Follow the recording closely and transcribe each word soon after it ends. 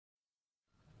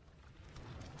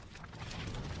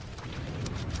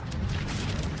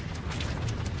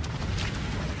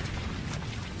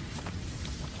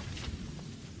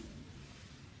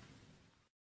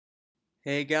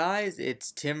Hey guys,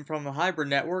 it's Tim from the Hybrid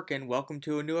Network, and welcome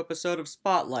to a new episode of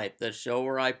Spotlight, the show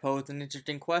where I pose an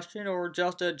interesting question or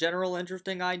just a general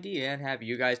interesting idea and have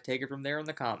you guys take it from there in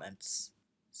the comments.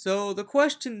 So, the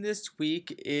question this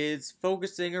week is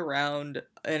focusing around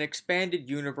an expanded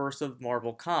universe of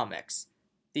Marvel Comics,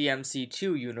 the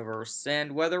MC2 universe,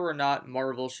 and whether or not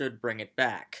Marvel should bring it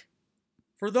back.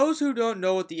 For those who don't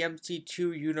know what the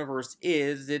MC2 universe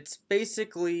is, it's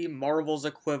basically Marvel's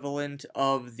equivalent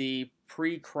of the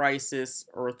pre-crisis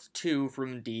Earth 2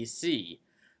 from DC,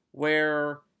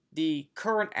 where the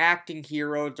current acting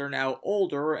heroes are now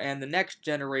older and the next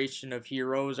generation of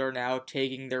heroes are now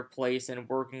taking their place and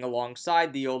working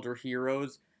alongside the older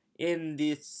heroes in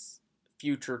this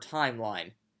future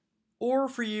timeline. Or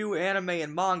for you anime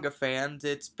and manga fans,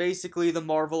 it's basically the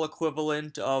Marvel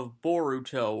equivalent of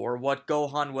Boruto, or what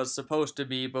Gohan was supposed to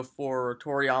be before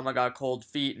Toriyama got cold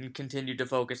feet and continued to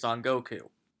focus on Goku.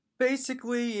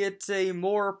 Basically, it's a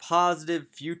more positive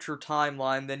future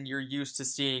timeline than you're used to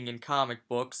seeing in comic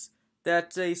books.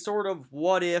 That's a sort of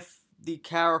what if the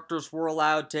characters were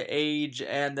allowed to age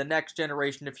and the next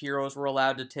generation of heroes were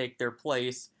allowed to take their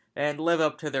place and live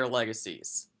up to their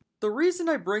legacies. The reason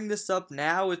I bring this up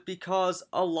now is because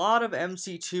a lot of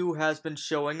MC2 has been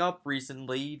showing up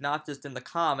recently, not just in the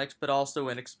comics, but also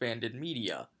in expanded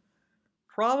media.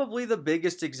 Probably the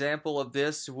biggest example of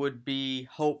this would be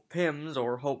Hope Pym's,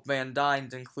 or Hope Van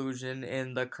Dyne's, inclusion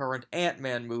in the current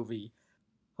Ant-Man movie.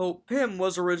 Hope Pym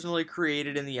was originally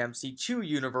created in the MC2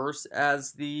 universe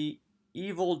as the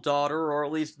evil daughter, or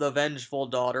at least the vengeful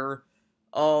daughter,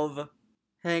 of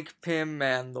Hank Pym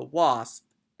and the Wasp,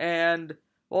 and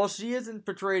while she isn't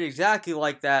portrayed exactly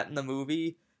like that in the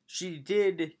movie, she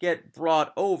did get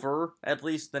brought over, at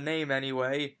least the name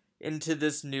anyway, into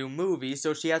this new movie,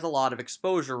 so she has a lot of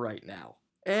exposure right now.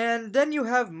 And then you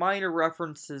have minor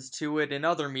references to it in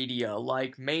other media,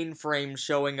 like Mainframe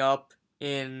showing up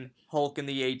in Hulk and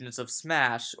the Agents of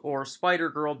Smash, or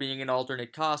Spider-Girl being an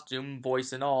alternate costume,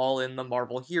 voice and all, in the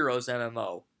Marvel Heroes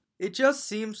MMO. It just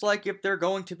seems like if they're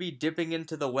going to be dipping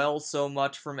into the well so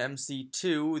much from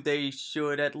MC2, they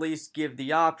should at least give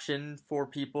the option for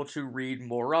people to read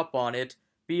more up on it,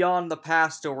 beyond the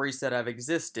past stories that have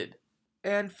existed.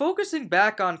 And focusing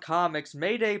back on comics,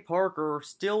 Mayday Parker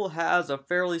still has a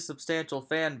fairly substantial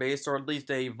fan base, or at least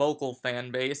a vocal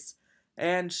fan base,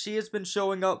 and she has been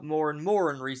showing up more and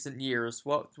more in recent years,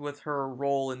 what with her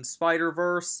role in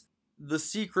Spider-Verse, the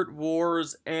Secret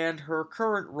Wars, and her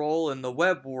current role in the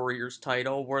Web Warriors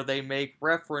title, where they make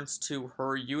reference to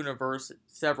her universe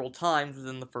several times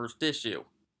within the first issue.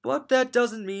 But that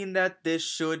doesn't mean that this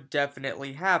should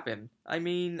definitely happen. I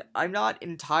mean, I'm not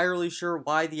entirely sure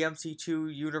why the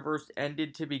MC2 universe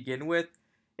ended to begin with.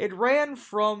 It ran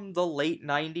from the late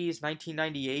 90s,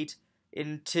 1998,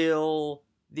 until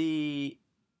the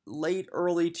late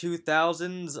early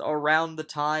 2000s, around the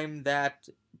time that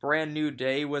Brand New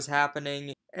Day was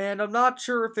happening, and I'm not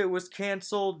sure if it was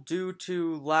cancelled due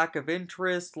to lack of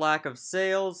interest, lack of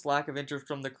sales, lack of interest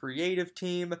from the creative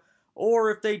team, or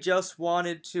if they just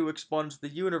wanted to expunge the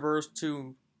universe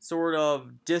to sort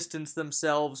of distance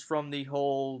themselves from the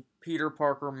whole Peter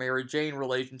Parker-Mary Jane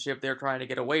relationship they're trying to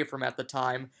get away from at the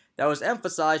time, that was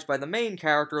emphasized by the main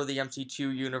character of the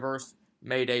MC2 universe,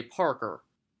 Mayday Parker.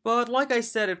 But like I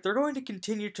said, if they're going to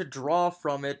continue to draw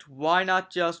from it, why not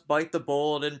just bite the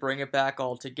bullet and bring it back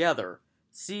altogether?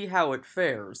 See how it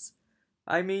fares.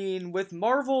 I mean, with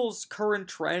Marvel's current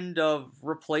trend of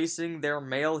replacing their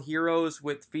male heroes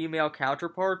with female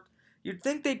counterparts, you'd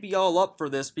think they'd be all up for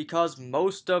this because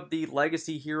most of the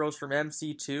legacy heroes from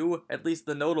MC2, at least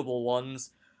the notable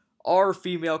ones, are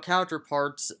female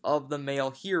counterparts of the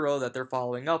male hero that they're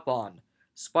following up on.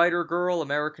 Spider-Girl,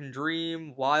 American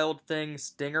Dream, Wild Thing,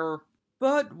 Stinger.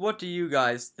 But what do you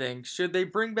guys think? Should they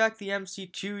bring back the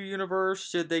MC2 universe?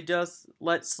 Should they just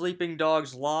let sleeping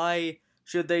dogs lie?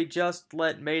 Should they just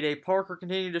let Mayday Parker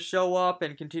continue to show up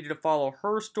and continue to follow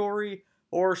her story?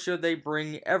 Or should they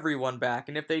bring everyone back?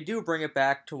 And if they do bring it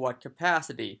back, to what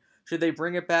capacity? Should they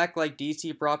bring it back like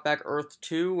DC brought back Earth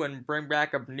 2 and bring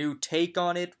back a new take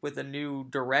on it with a new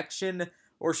direction?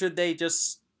 Or should they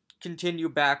just continue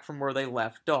back from where they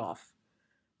left off?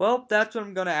 Well, that's what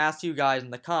I'm going to ask you guys in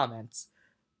the comments.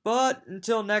 But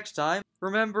until next time,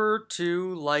 remember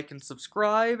to like and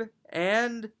subscribe,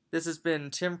 and this has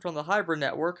been Tim from the Hybrid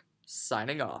Network,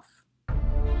 signing off.